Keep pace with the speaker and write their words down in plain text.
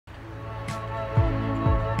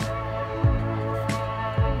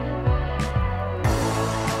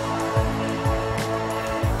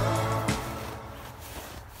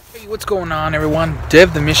What's going on, everyone?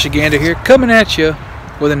 Dev the Michigander here, coming at you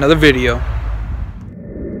with another video.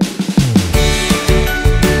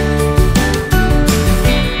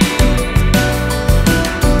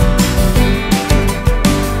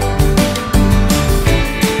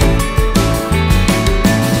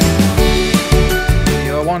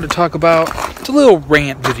 I wanted to talk about, it's a little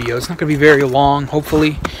rant video. It's not going to be very long,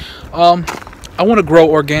 hopefully. I want to grow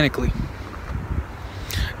organically.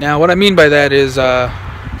 Now, what I mean by that is,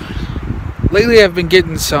 lately I've been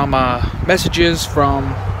getting some messages from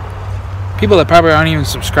people that probably aren't even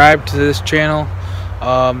subscribed to this channel,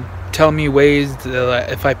 telling me ways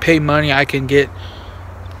that if I pay money I can get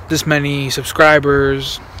this many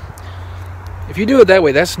subscribers. If you do it that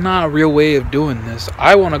way, that's not a real way of doing this.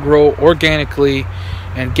 I want to grow organically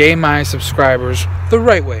and gain my subscribers the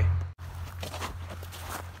right way.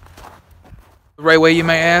 The right way, you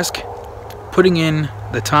may ask? Putting in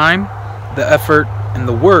the time, the effort, and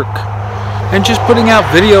the work, and just putting out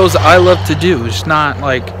videos I love to do. It's not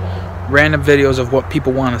like random videos of what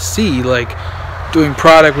people want to see, like doing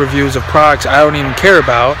product reviews of products I don't even care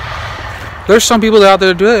about. There's some people out there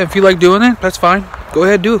that do it. If you like doing it, that's fine. Go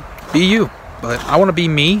ahead, do it. Be you. But I want to be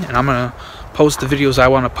me, and I'm going to post the videos I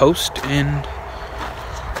want to post and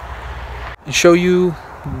show you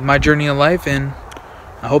my journey in life, and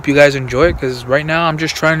I hope you guys enjoy it, because right now I'm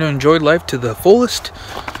just trying to enjoy life to the fullest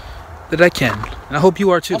that I can, and I hope you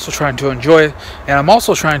are too. Also trying to enjoy it, and I'm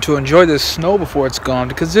also trying to enjoy this snow before it's gone,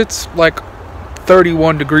 because it's like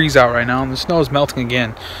 31 degrees out right now and the snow is melting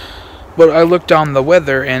again. But I looked on the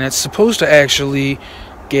weather and it's supposed to actually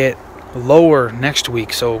get lower next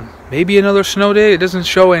week, so maybe another snow day. It doesn't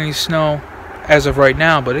show any snow as of right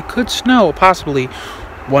now, but it could snow possibly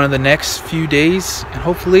one of the next few days, and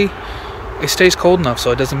hopefully it stays cold enough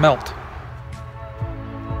so it doesn't melt.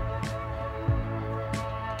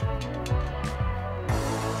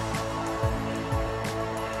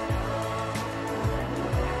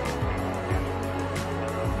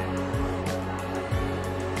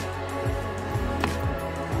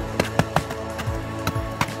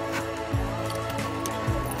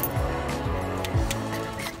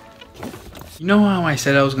 You know how I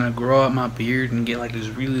said I was going to grow out my beard and get like this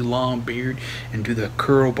really long beard and do the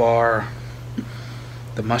curl bar,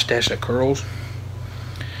 the mustache that curls?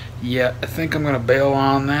 Yeah, I think I'm going to bail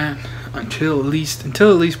on that until at least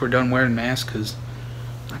we're done wearing masks, because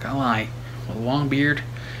I'm not going to lie, with a long beard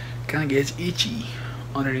kind of gets itchy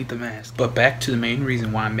underneath the mask. But back to the main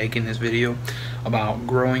reason why I'm making this video about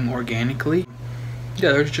growing organically.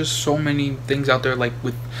 Yeah, there's just so many things out there, like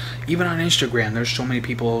with even on Instagram, there's so many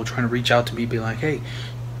people trying to reach out to me, be like, hey,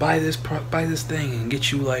 buy this thing and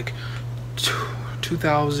get you like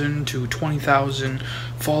 2,000 to 20,000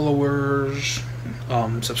 followers,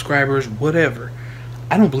 subscribers, whatever.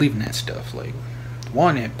 I don't believe in that stuff. Like,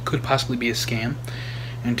 one, it could possibly be a scam,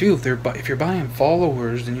 and two, if you're buying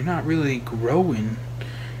followers, then you're not really growing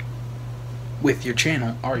with your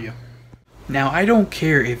channel, are you? Now, I don't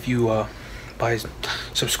care if you buy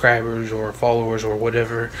subscribers or followers or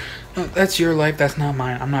whatever. No, that's your life, that's not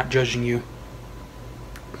mine. I'm not judging you.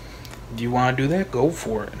 Do you want to do that? Go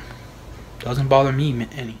for it. Doesn't bother me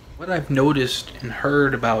any. What I've noticed and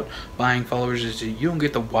heard about buying followers is that you don't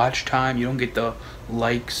get the watch time, you don't get the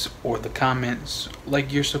likes or the comments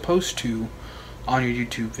like you're supposed to on your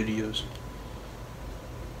YouTube videos.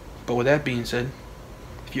 But with that being said,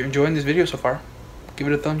 if you're enjoying this video so far, give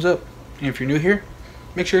it a thumbs up. And if you're new here,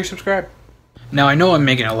 make sure you subscribe. Now, I know I'm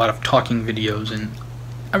making a lot of talking videos, and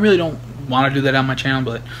I really don't want to do that on my channel,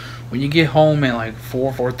 but when you get home at like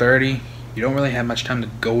 4:30, you don't really have much time to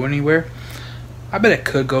go anywhere. I bet I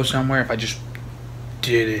could go somewhere if I just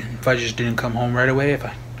didn't come home right away, if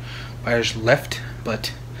I just left.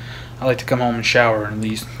 But I like to come home and shower at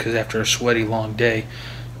least, because after a sweaty long day.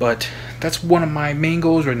 But that's one of my main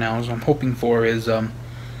goals right now, is I'm hoping for is I'm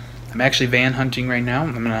actually van hunting right now.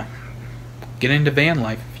 I'm gonna get into van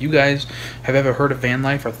life. If you guys have ever heard of van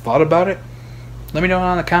life or thought about it, let me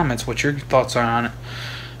know in the comments what your thoughts are on it.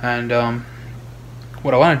 And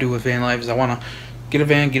what I want to do with van life is I want to get a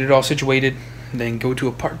van, get it all situated, and then go to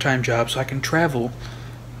a part-time job so I can travel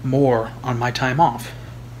more on my time off.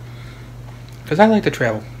 Because I like to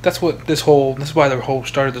travel. That's why the whole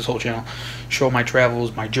started this whole channel. Show my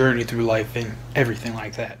travels, my journey through life, and everything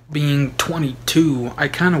like that. Being 22, I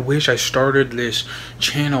kind of wish I started this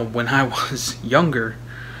channel when I was younger.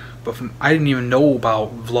 But I didn't even know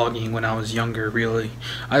about vlogging when I was younger, really.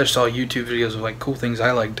 I just saw YouTube videos of like cool things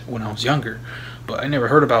I liked when I was younger. But I never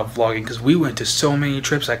heard about vlogging, because we went to so many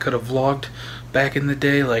trips I could have vlogged back in the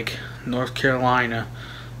day, like North Carolina,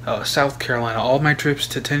 South Carolina, all my trips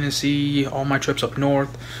to Tennessee, all my trips up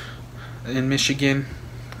north in Michigan,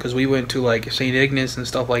 because we went to like St. Ignace and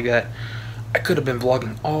stuff like that. I could have been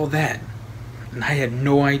vlogging all that, and I had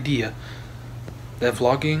no idea that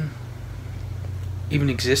vlogging even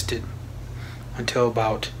existed until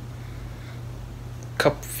about a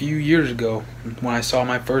few years ago when I saw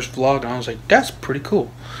my first vlog, and I was like, that's pretty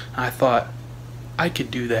cool. And I thought, I could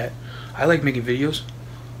do that. I like making videos.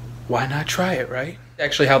 Why not try it, right?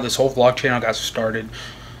 Actually how this whole vlog channel got started.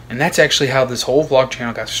 And that's actually how this whole vlog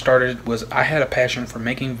channel got started, was I had a passion for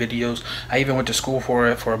making videos. I even went to school for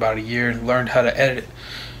it for about a year and learned how to edit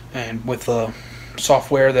and with the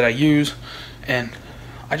software that I use, and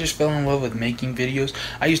I just fell in love with making videos.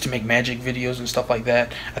 I used to make magic videos and stuff like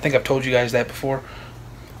that. I think I've told you guys that before.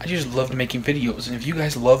 I just loved making videos, and if you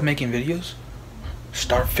guys love making videos,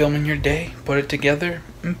 start filming your day, put it together,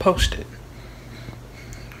 and post it.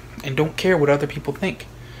 And don't care what other people think,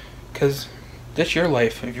 because that's your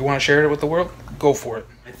life. If you want to share it with the world, go for it.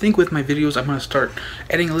 I think with my videos, I'm going to start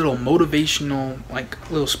adding a little motivational, like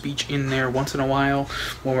little speech in there once in a while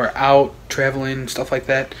when we're out traveling, stuff like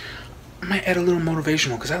that. I might add a little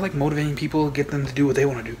motivational, because I like motivating people, get them to do what they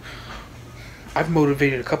want to do. I've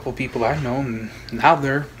motivated a couple of people I know, and now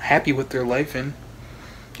they're happy with their life and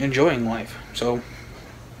enjoying life. So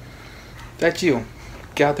that's you.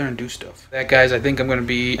 Get out there and do stuff. That, guys, I think I'm going to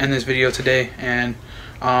be end this video today, and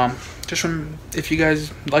if you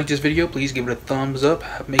guys like this video, please give it a thumbs up.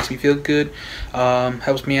 It makes me feel good,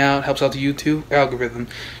 helps me out, helps out the YouTube algorithm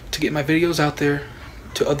to get my videos out there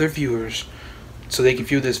to other viewers so they can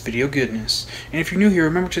view this video goodness. And if you're new here,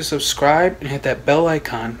 remember to subscribe and hit that bell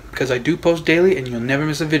icon, because I do post daily and you'll never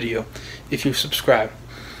miss a video if you subscribe.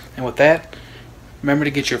 And with that, remember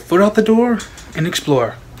to get your foot out the door and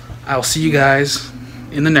explore. I'll see you guys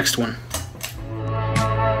in the next one.